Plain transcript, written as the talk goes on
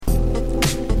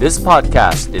This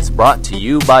podcast is brought to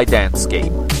you by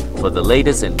danceScape. For the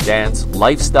latest in dance,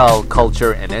 lifestyle,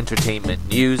 culture, and entertainment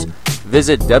news,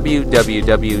 visit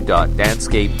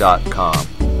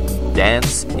www.dancescape.com.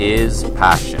 Dance is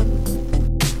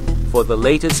passion. For the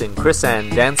latest in CHRISANNE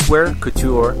dancewear,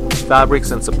 couture, fabrics,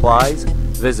 and supplies,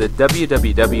 visit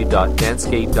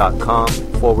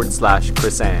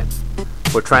www.dancescape.com/CHRISANNE.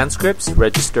 For transcripts,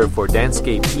 register for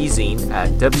danceScape e-zine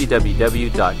at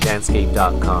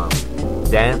www.dancescape.com.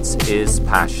 Dance is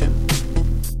passion.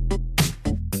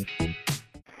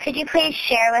 Could you please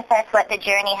share with us what the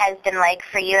journey has been like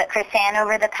for you at CHRISANNE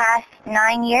over the past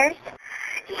 9 years?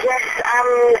 Yes,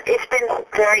 it's been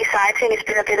very exciting. It's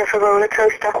been a bit of a roller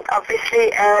coaster.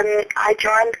 Obviously, I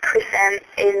joined CHRISANNE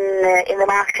in the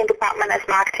marketing department as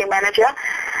marketing manager.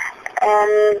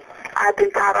 I've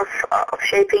been part of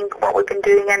shaping what we've been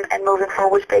doing and moving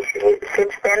forward basically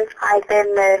since then. I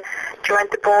then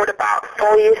joined the board about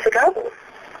 4 years ago.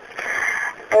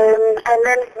 And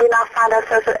then we now find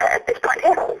ourselves at this point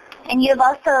here. And you've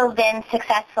also been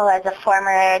successful as a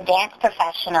former dance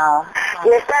professional.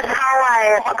 Yes, that's how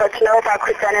I got to know about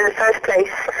CHRISANNE in the first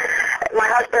place. My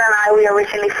husband and I, we are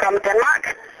originally from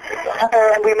Denmark.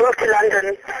 We moved to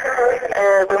London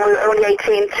when we were only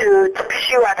 18 to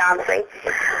pursue our dancing.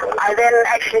 I then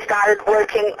actually started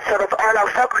working sort of on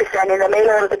for CHRISANNE in the mail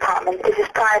order department. This is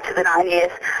prior to the 9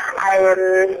 years.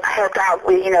 I helped out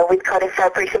with cutting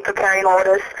fabrics and preparing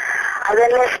orders. I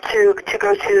then left to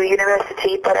go to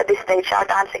university, but at this stage our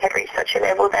dancing had reached such a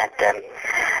level that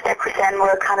CHRISANNE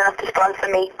were kind enough to sponsor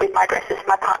me with my dresses,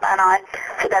 my partner and I.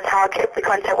 So that's how I kept the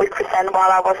contact with CHRISANNE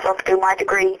while I was off doing my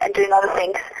degree and doing other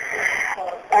things.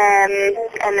 And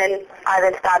then I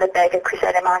started back at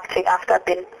CHRISANNE in marketing after I've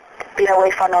been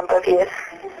away for a number of years.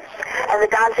 And the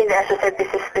dancing, as I said,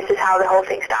 this is how the whole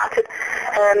thing started.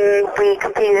 We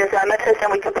competed as amateurs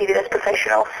and we competed as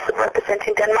professionals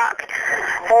representing Denmark.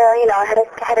 I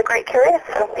had a great career,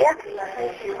 so yeah.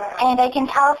 And I can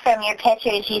tell from your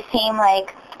pictures you seem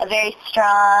like a very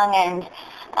strong and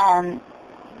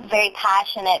very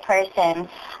passionate person.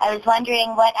 I was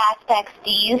wondering, what aspects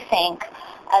do you think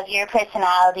of your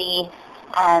personality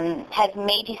has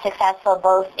made you successful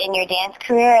both in your dance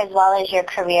career as well as your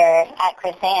career at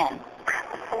CHRISANNE?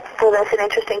 Well, that's an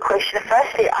interesting question.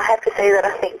 Firstly, I have to say that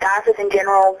I think dancers in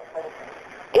general,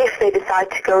 if they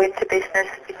decide to go into business,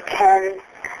 can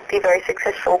be very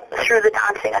successful. Through the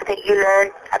dancing, I think you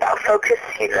learn about focus,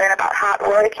 you learn about hard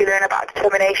work, you learn about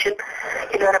determination,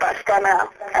 you learn about stamina,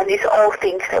 and these are all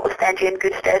things that will stand you in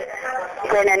good stead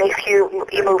when and if you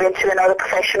move into another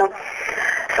professional.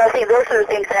 So I think those are the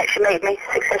things that actually made me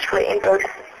successful in both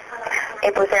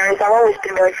areas. I've always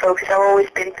been very focused. I've always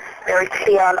been very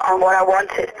clear on what I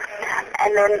wanted.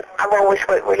 And then I've always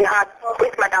worked really hard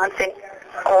with my dancing.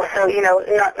 Also,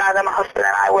 neither my husband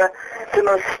and I were the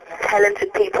most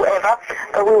talented people ever,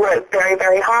 but we worked very,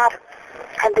 very hard.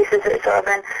 And this is sort of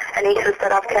an ethos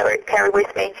that I've carried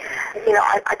with me.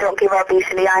 I don't give up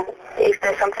easily. If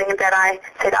there's something that I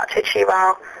set out to achieve,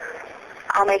 I'll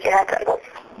make it happen.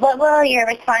 What will your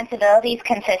responsibilities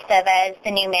consist of as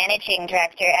the new managing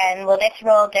director, and will this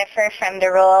role differ from the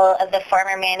role of the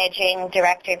former managing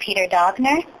director, Peter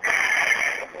Dogner?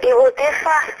 It will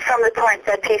differ from the point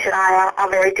that Peter and I are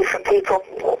very different people.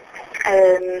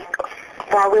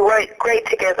 While we work great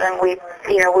together and we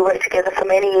worked together for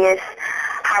many years,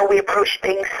 how we approach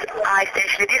things are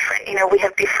essentially different. We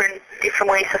have different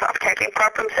ways of tackling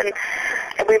problems and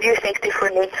we view things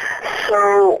differently.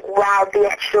 So while the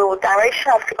actual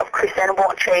direction of CHRISANNE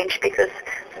won't change because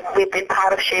we've been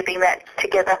part of shaping that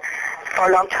together for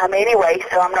a long time anyway,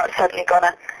 so I'm not suddenly going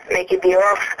to make it veer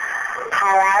off.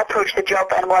 How I approach the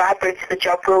job and what I bring to the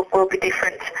job will be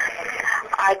different.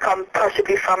 I come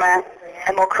possibly from a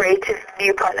more creative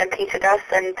viewpoint than Peter does,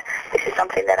 and this is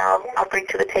something that I'll bring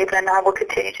to the table and I will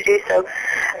continue to do so.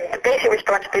 The basic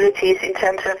responsibilities in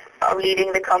terms of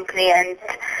leading the company and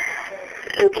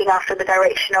looking after the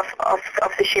direction of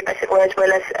the ship, as it were, as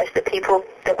well as the people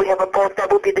that we have on board, that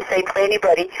will be the same for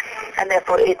anybody, and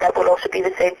therefore that will also be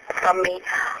the same from me.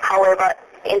 However,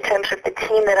 in terms of the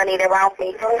team that I need around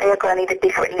me, they are going to need a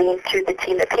different lean to the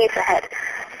team that Peter had,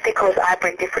 because I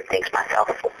bring different things myself.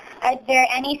 Are there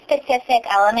any specific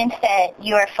elements that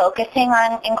you are focusing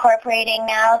on incorporating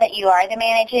now that you are the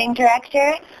managing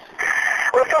director?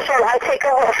 Well, first of all, I take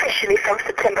over officially from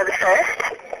September the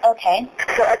 1st. Okay.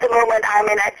 So at the moment I'm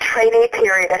in a trainee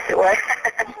period, as it were.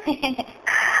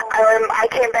 I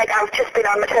came back. I've just been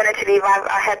on maternity leave.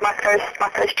 I had my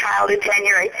first child in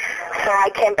January, So I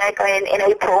came back in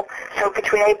April. So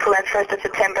between April and 1st of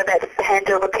September, that's the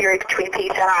handover period between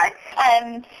Peter and I.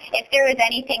 If there was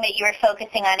anything that you were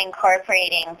focusing on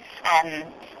incorporating,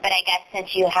 but I guess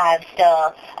since you have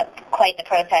still quite the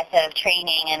process of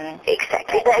training and...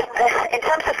 Exactly. In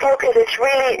terms of focus, it's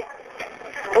really...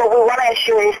 What we want to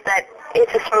ensure is that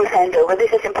it's a smooth handover.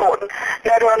 This is important,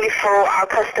 not only for our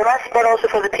customers, but also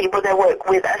for the people that work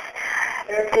with us.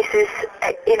 This is,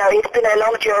 it's been a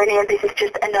long journey, and this is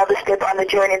just another step on the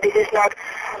journey. This is not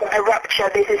a rupture.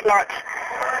 This is not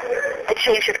a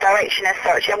change of direction as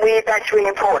such, and that's really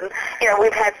important.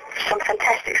 We've had some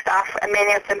fantastic staff, and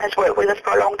many of them has worked with us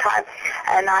for a long time,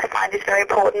 and I find it's very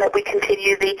important that we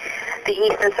continue the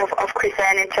ethos of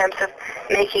CHRISANNE in terms of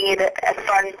making it a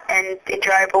fun and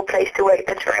enjoyable place to work.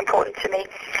 That's very important to me.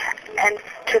 And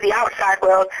to the outside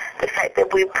world, the fact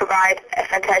that we provide a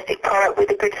fantastic product with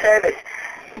a good service.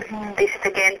 Mm-hmm. This is,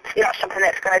 again, not something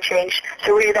that's going to change.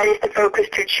 So really that is the focus,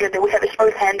 to ensure that we have a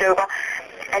smooth handover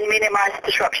and minimize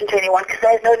disruption to anyone, because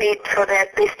there's no need for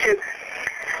this to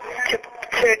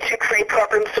create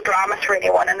problems or dramas for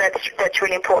anyone, and that's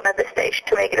really important at this stage,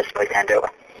 to make it a smooth handover.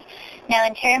 Now,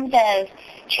 in terms of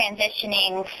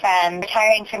transitioning from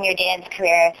retiring from your dance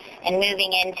career and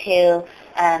moving into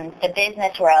the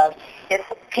business world, yes,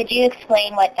 could you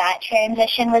explain what that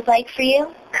transition was like for you?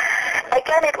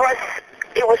 Again, it was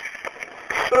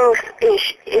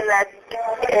smooth-ish in that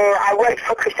I worked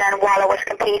for CHRISANNE while I was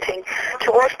competing.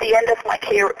 Towards the end of my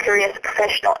career as a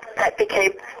professional, that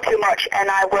became too much,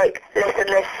 and I worked less and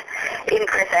less in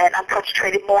CHRISANNE and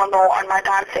concentrated more and more on my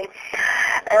dancing.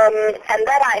 And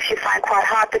that I actually find quite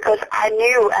hard, because I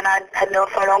knew, and I had known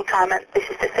for a long time, and this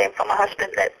is the same for my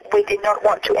husband, that we did not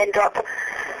want to end up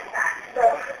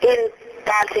in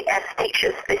dancing as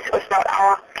teachers. This was not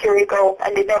our career goal,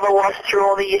 and it never was through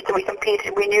all the years that we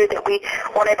competed. We knew that we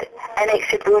wanted an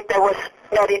exit route that was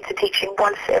not into teaching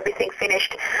once everything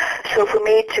finished. So for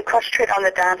me to concentrate on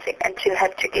the dancing and to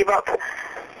have to give up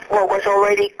what was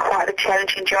already quite a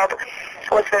challenging job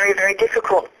was very, very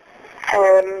difficult.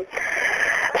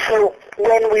 So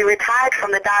when we retired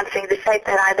from the dancing, the fact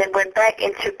that I then went back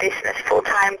into business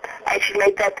full-time actually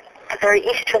made that a very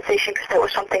easy transition, because that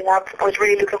was something I was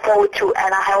really looking forward to,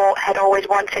 and I had always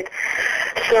wanted.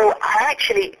 So I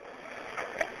actually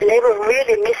never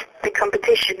really missed the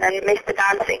competition and missed the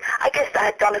dancing. I guess I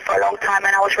had done it for a long time,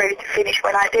 and I was ready to finish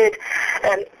when I did.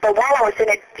 But while I was in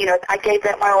it, I gave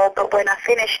that my all. But when I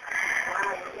finished,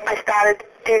 I started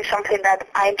doing something that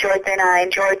I enjoyed then, I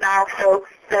enjoyed now. So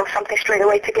there was something straight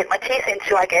away to get my teeth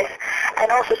into, I guess,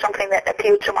 and also something that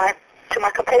appealed to my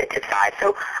competitive side.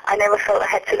 So I never felt I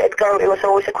had to let go. It was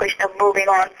always a question of moving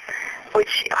on,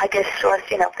 which I guess was,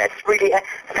 that's really a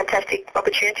fantastic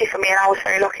opportunity for me, and I was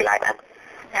very lucky like that.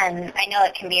 And I know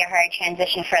it can be a hard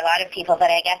transition for a lot of people, but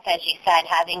I guess, as you said,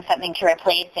 having something to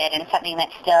replace it and something that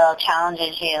still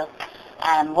challenges you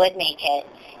would make it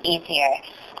easier.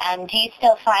 Do you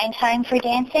still find time for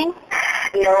dancing?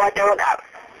 No, I don't.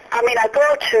 I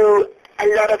go to a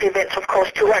lot of events, of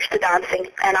course, to watch the dancing,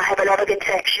 and I have a lot of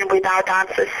interaction with our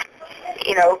dancers,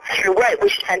 through work,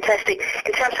 which is fantastic.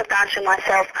 In terms of dancing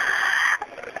myself,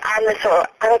 I'm a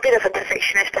bit of a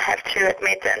perfectionist, I have to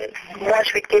admit, and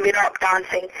once we'd given up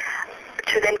dancing,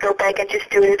 to then go back and just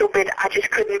do a little bit, I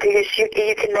just couldn't, because you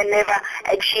can then never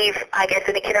achieve, I guess,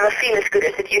 and it can never feel as good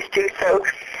as it used to. So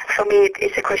for me,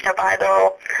 it's a question of either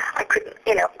or. I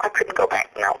couldn't go back,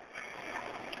 no.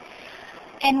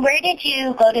 And where did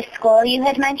you go to school, you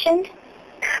had mentioned?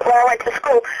 Well, I went to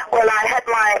school. Well, I had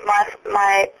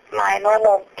my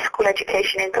normal school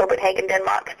education in Copenhagen,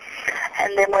 Denmark.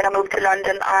 And then when I moved to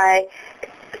London, I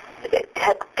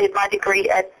did my degree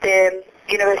at the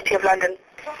University of London.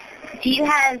 Do you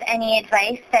have any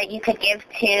advice that you could give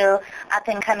to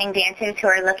up-and-coming dancers who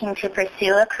are looking to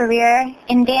pursue a career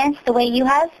in dance the way you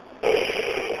have?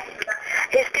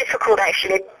 It's difficult,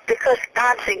 actually, because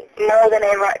dancing, more than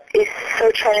ever, is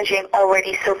so challenging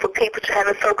already. So for people to have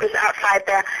a focus outside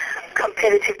their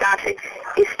competitive dancing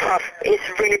is tough. It's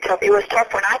really tough. It was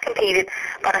tough when I competed,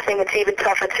 but I think it's even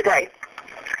tougher today.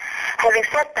 Having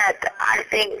said that, I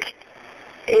think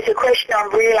it's a question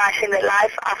of realizing that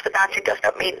life after dancing does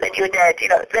not mean that you're dead.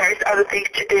 There is other things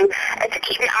to do, and to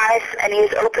keep your eyes and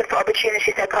ears open for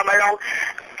opportunities that come along.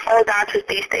 All dancers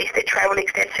these days, they travel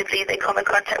extensively. They come in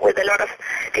contact with a lot of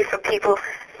different people,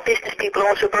 business people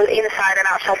also, both inside and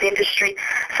outside the industry.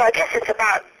 So I guess it's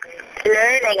about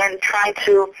learning and trying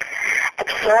to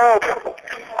absorb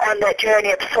on that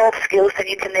journey, absorb skills that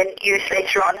you can then use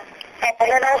later on.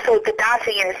 And then also the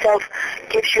dancing in itself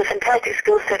gives you a fantastic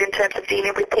skill set in terms of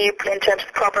dealing with people, in terms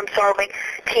of problem solving,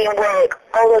 teamwork,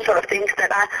 all those sort of things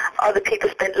that other people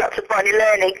spend lots of money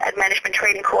learning at management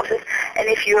training courses. And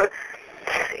if you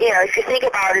think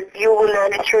about it, you will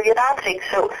learn it through your dancing.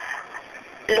 So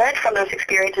learn from those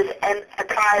experiences and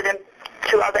apply them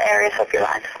to other areas of your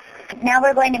life. Now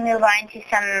we're going to move on to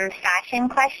some fashion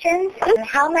questions.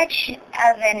 How much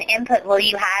of an input will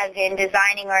you have in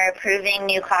designing or approving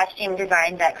new costume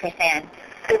designs at CHRISANNE?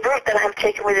 The route that I have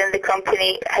taken within the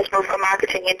company has moved from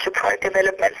marketing into product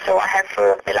development. So I have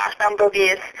for the last number of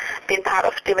years been part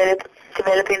of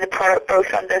developing the product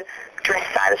both on the dress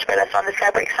side as well as on the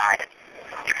fabric side.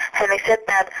 Having said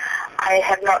that, I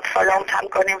have not for a long time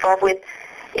gotten involved with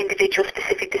individual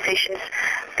specific decisions.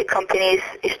 The company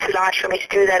is too large for me to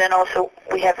do that, and also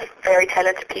we have very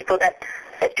talented people that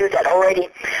do that already.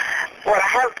 What I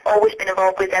have always been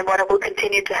involved with and what I will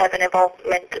continue to have an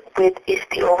involvement with is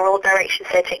the overall direction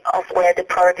setting of where the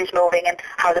product is moving and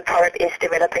how the product is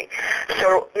developing.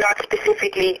 So not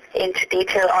specifically into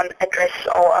detail on a dress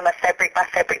or on a fabric by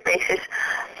fabric basis,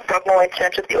 but more in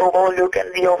terms of the overall look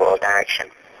and the overall direction.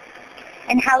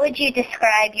 And how would you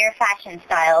describe your fashion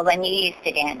style when you used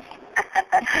to dance?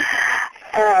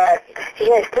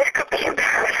 Yes, this could be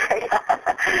embarrassing.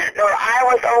 No, I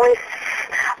was always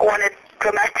wanted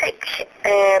dramatic.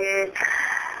 I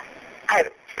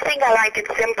think I liked it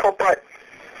simple but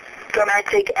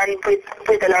dramatic and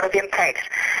with a lot of impact.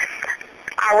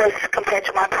 I was, compared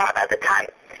to my partner at the time,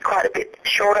 quite a bit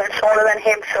shorter and smaller than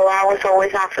him, so I was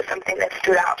always after something that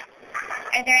stood out.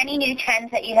 Are there any new trends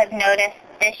that you have noticed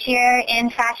this year in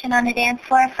fashion on the dance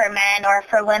floor for men or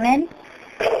for women?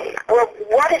 Well,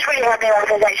 what is really happening, what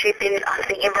has actually been, I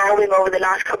think, evolving over the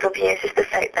last couple of years is the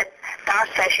fact that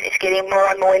dance fashion is getting more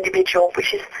and more individual,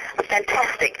 which is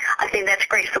fantastic. I think that's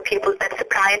great for people that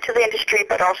supply into the industry,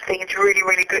 but also think it's really,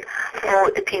 really good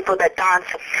for the people that dance.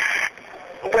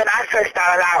 When I first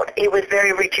started out, it was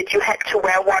very rigid. You had to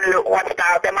wear one look, one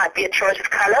style. There might be a choice of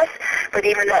colors, but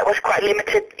even that was quite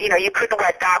limited. You know, you couldn't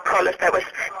wear dark colors that was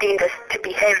deemed as to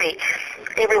be heavy.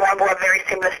 Everyone wore a very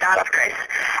similar style of dress.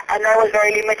 And that was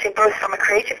very limiting, both from a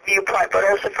creative viewpoint, but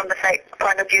also from the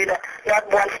point of view that not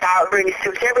one style really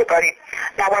suits everybody.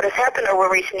 Now, what has happened over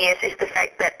recent years is the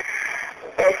fact that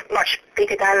there's much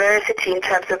bigger diversity in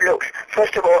terms of looks.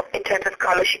 First of all, in terms of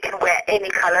colors, you can wear any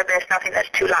color. There's nothing that's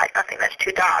too light, nothing that's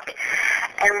too dark.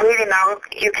 And really now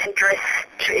you can dress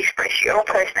to express your own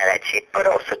personality, but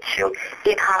also to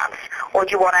enhance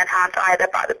what you want to enhance, either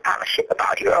by the partnership,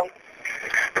 about your own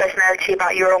personality,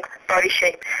 about your own body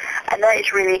shape. And that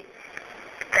is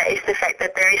the fact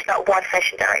that there is not one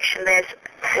fashion direction. There's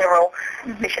several,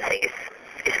 which I think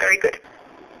is very good.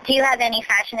 Do you have any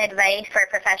fashion advice for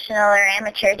professional or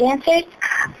amateur dancers?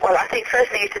 Well, I think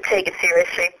first thing is to take it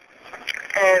seriously.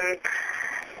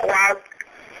 While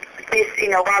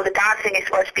the dancing is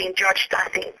what's being judged, I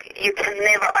think you can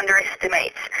never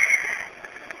underestimate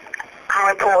how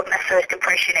important a first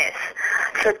impression is.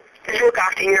 So look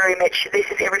after your image. This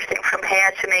is everything from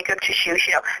hair to makeup to shoes.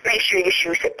 You know, make sure your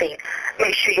shoes are clean.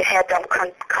 Make sure your hair don't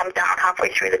come down halfway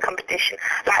through the competition.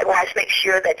 Likewise, make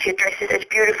sure that your dress is as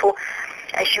beautiful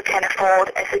as you can afford,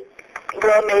 as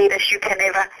well made as you can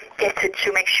ever get it,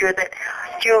 to make sure that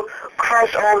you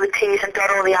cross all the T's and dot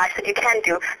all the I's that you can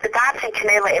do. The dancing can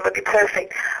never ever be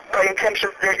perfect, but in terms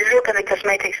of the look and the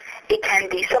cosmetics, it can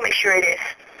be, so make sure it is.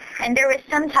 And there was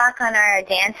some talk on our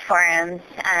dance forums,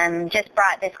 just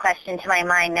brought this question to my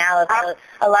mind now, about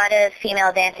a lot of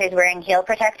female dancers wearing heel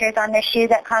protectors on their shoes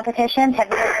at competitions.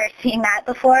 Have you ever seen that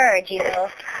before, or do you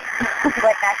know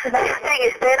what that's about? The thing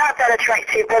is, they're not that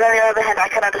attractive, but on the other hand, I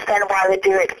can understand why they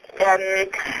do it.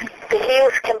 The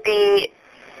heels can be,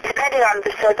 depending on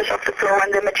the surface of the floor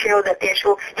and the material that the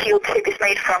actual heel tip is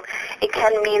made from, it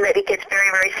can mean that it gets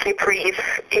very, very slippery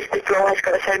if the floor has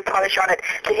got a certain polish on it.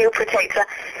 The heel protector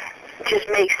just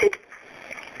makes it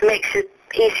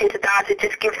easier to dance. It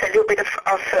just gives a little bit of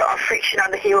friction on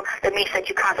the heel that means that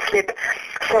you can't slip.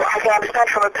 So I can understand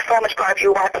from a performance point of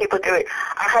view why people do it.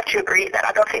 I have to agree that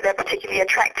I don't think they're particularly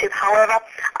attractive. However,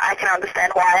 I can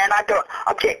understand why, and I don't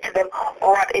object to them.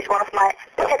 What is one of my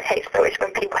pet hates, though, is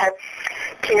when people have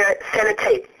clear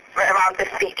sellotape around their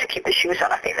feet to keep the shoes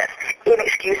on. I think that's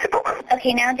inexcusable.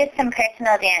 Okay, now just some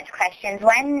personal dance questions.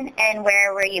 When and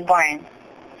where were you born?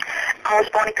 I was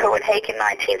born in Copenhagen in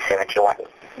 1971.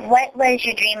 What was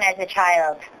your dream as a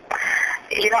child?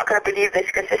 You're not going to believe this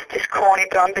because it's just corny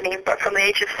beyond belief, but from the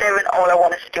age of 7, all I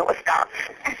wanted to do was dance.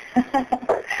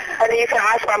 And you can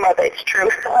ask my mother, it's true.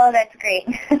 Oh, that's great.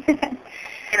 You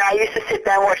know, I used to sit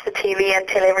there and watch the TV and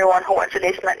tell everyone who wants to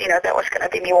listen that, you know, that was going to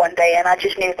be me one day, and I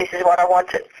just knew this is what I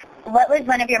wanted. What was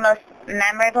one of your most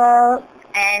memorable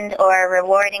and or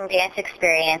rewarding dance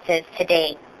experiences to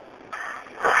date?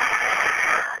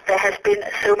 There has been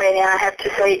so many, I have to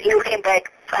say, looking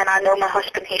back, and I know my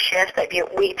husband, he shares that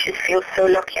we just feel so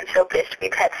lucky and so blessed.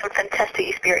 We've had some fantastic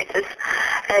experiences,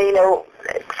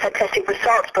 fantastic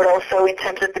results, but also in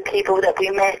terms of the people that we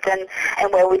met and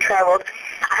where we traveled.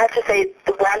 I have to say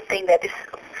the one thing that is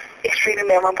extremely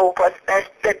memorable was, there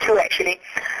are two actually.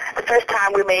 The first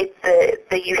time we made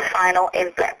the youth final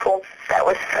in Blackpool, that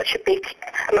was such a big,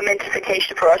 momentous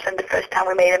occasion for us, and the first time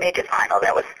we made a major final,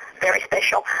 that was very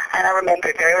special. And I remember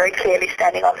it very, very clearly,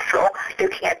 standing on the floor,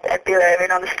 looking at Bill Irvin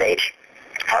on the stage.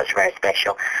 That was very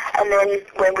special. And then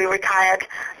when we retired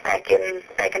back in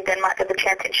Denmark at the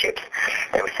championships,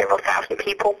 there were several thousand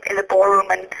people in the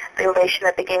ballroom, and the ovation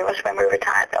that they gave us when we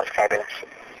retired, that was fabulous.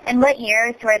 And what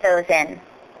years were those in?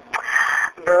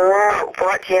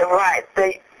 What year? Right.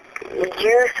 The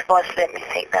youth was, let me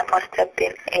think, that must have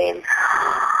been in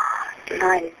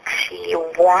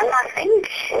 91, I think.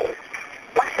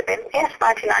 Must have been, yes,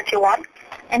 1991.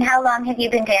 And how long have you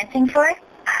been dancing for?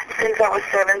 Since I was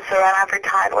 7, so I've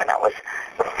retired when I was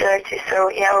 30, so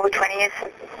yeah, over 20 years.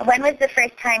 When was the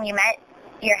first time you met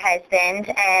your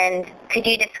husband, and could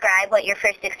you describe what your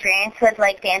first experience was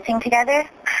like dancing together?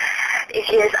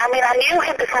 Yes, I mean, I knew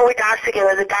him before we danced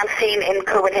together. The dance scene in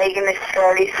Copenhagen is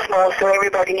fairly small, so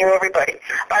everybody knew everybody.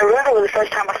 But I remember the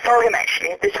first time I saw him,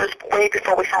 actually. This was way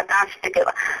before we started dancing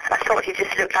together. And I thought he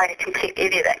just looked like a complete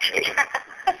idiot, actually.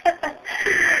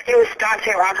 He was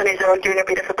dancing around on his own, doing a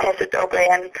bit of a paso doble,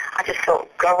 and I just thought,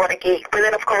 God, what a geek. But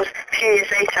then, of course, a few years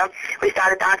later, we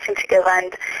started dancing together,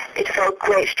 and it felt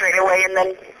great straight away. And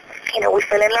then, we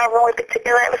fell in love, and we've been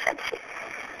together ever since.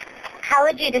 How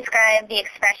would you describe the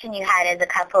expression you had as a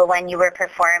couple when you were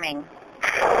performing?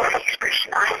 The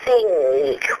expression, I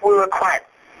think we were quite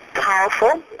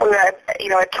powerful. We were,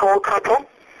 a tall couple.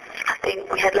 I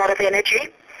think we had a lot of energy.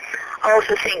 I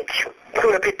also think we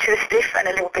were a bit too stiff and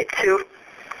a little bit too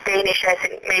Danish, as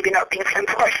in maybe not being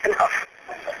flamboyant enough.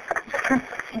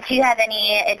 Do you have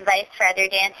any advice for other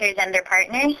dancers and their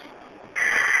partners?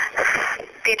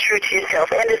 Be true to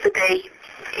yourself. End of the day,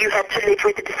 you have to live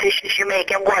with the decisions you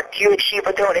make and what you achieve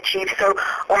or don't achieve. So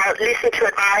while listen to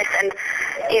advice and,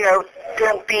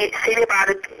 don't be silly about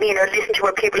it, listen to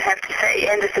what people have to say.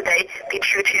 End of the day, be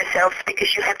true to yourself,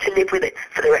 because you have to live with it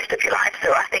for the rest of your life.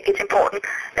 So I think it's important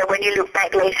that when you look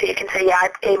back later, you can say, yeah, I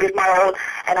gave it my all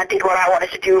and I did what I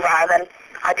wanted to do rather than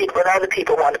I did what other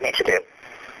people wanted me to do.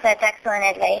 That's excellent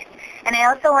advice. And I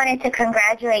also wanted to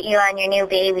congratulate you on your new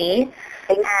baby.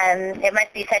 It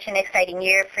must be such an exciting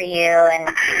year for you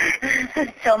and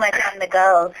so much on the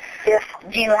go. Yes.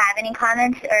 Do you have any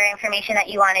comments or information that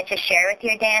you wanted to share with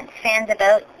your dance fans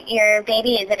about your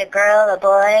baby? Is it a girl, a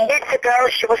boy? It's a girl.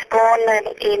 She was born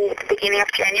in the beginning of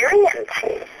January, and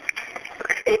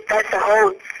that's a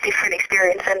whole different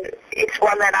experience, and it's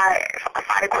one that I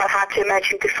find it quite hard to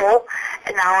imagine before,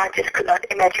 and now I just could not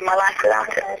imagine my life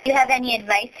without it. Do you have any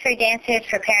advice for dancers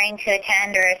preparing to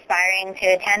attend or aspiring to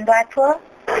attend Blackpool?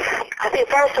 I think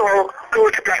first of all, go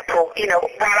to Blackpool.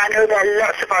 While I know there are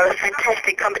lots of other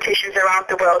fantastic competitions around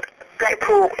the world,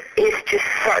 Blackpool is just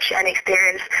such an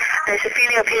experience. There's a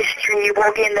feeling of history. You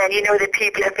walk in there and you know that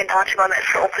people have been dancing on that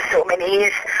floor for so many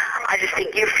years. I just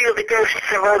think you feel the ghosts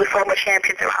of all the former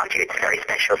champions around you. It's very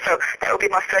special. So that would be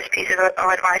my first piece of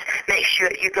advice. Make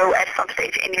sure you go at some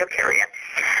stage in your career.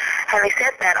 Having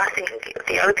said that, I think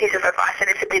the other piece of advice, and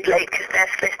it's a bit late because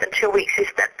there's less than 2 weeks, is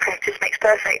that practice makes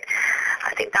perfect.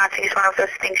 I think dancing is one of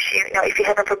those things, if you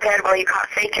haven't prepared well, you can't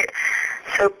fake it.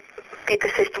 So be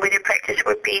persistent with your practice,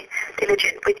 would be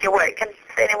diligent with your work, and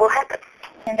then it will happen.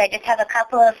 And I just have a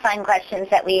couple of fun questions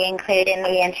that we include in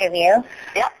the interview.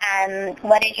 Yeah.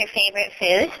 What is your favorite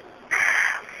food?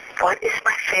 What is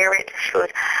my favorite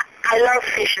food? I love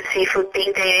fish and seafood.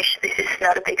 Being Danish, this is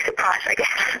not a big surprise, I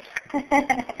guess.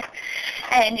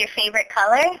 And your favorite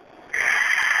color?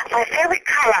 My favorite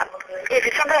color, if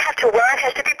it's something I have to wear, it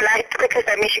has to be black, because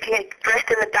that means you can get dressed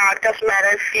in the dark. Doesn't matter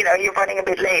if, you're running a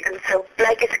bit late. And so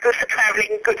black is good for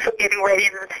traveling, good for getting ready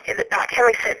in the dark.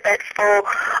 Having said that, for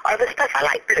other stuff, I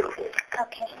like blue.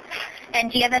 Okay. And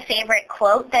do you have a favorite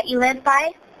quote that you live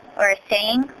by, or a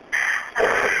saying?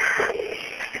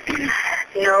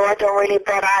 No, I don't really,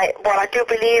 but what I do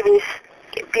believe is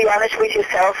be honest with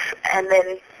yourself, and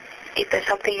then if there's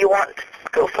something you want,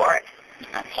 go for it.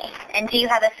 Okay. And do you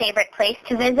have a favorite place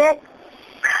to visit?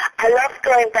 I love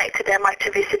going back to Denmark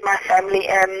to visit my family.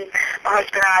 My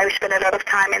husband and I, we spend a lot of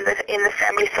time in the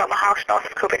family summer house north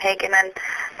of Copenhagen, and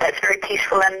that's very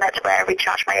peaceful, and that's where I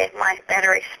recharge my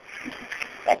batteries.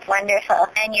 That's wonderful.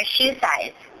 And your shoe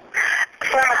size?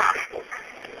 4.5.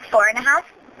 4.5?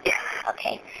 Yes.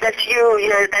 Okay. That's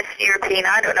that's European.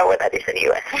 I don't know what that is in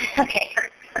the US. Okay.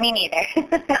 Me neither.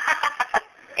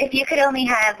 If you could only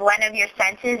have one of your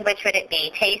senses, which would it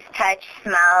be? Taste, touch,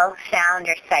 smell, sound,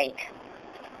 or sight?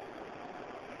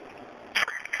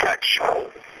 Touch.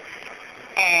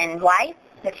 And why?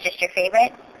 That's just your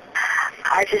favorite?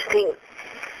 I just think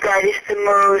that is the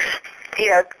most,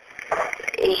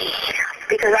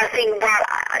 because I think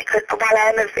while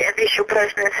I'm a visual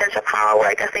person in the sense of how I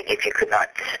work, I think if you could not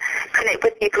connect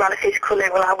with people on a physical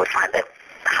level, I would find it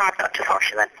hard not to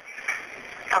function then.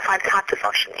 I'll find it hard to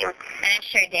function even. And I'm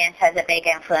sure dance has a big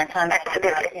influence on that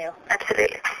Absolutely. too.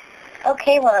 Absolutely.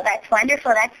 Okay, well, that's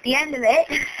wonderful. That's the end of it.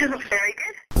 Very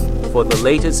good. For the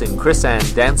latest in CHRISANNE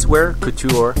dancewear,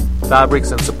 couture,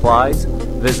 fabrics, and supplies,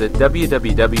 visit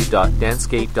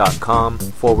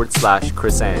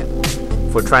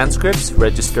www.dancescape.com/CHRISANNE. For transcripts,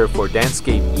 register for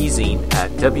danceScape e-zine at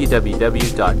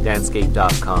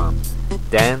www.dancescape.com.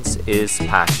 Dance is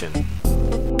passion.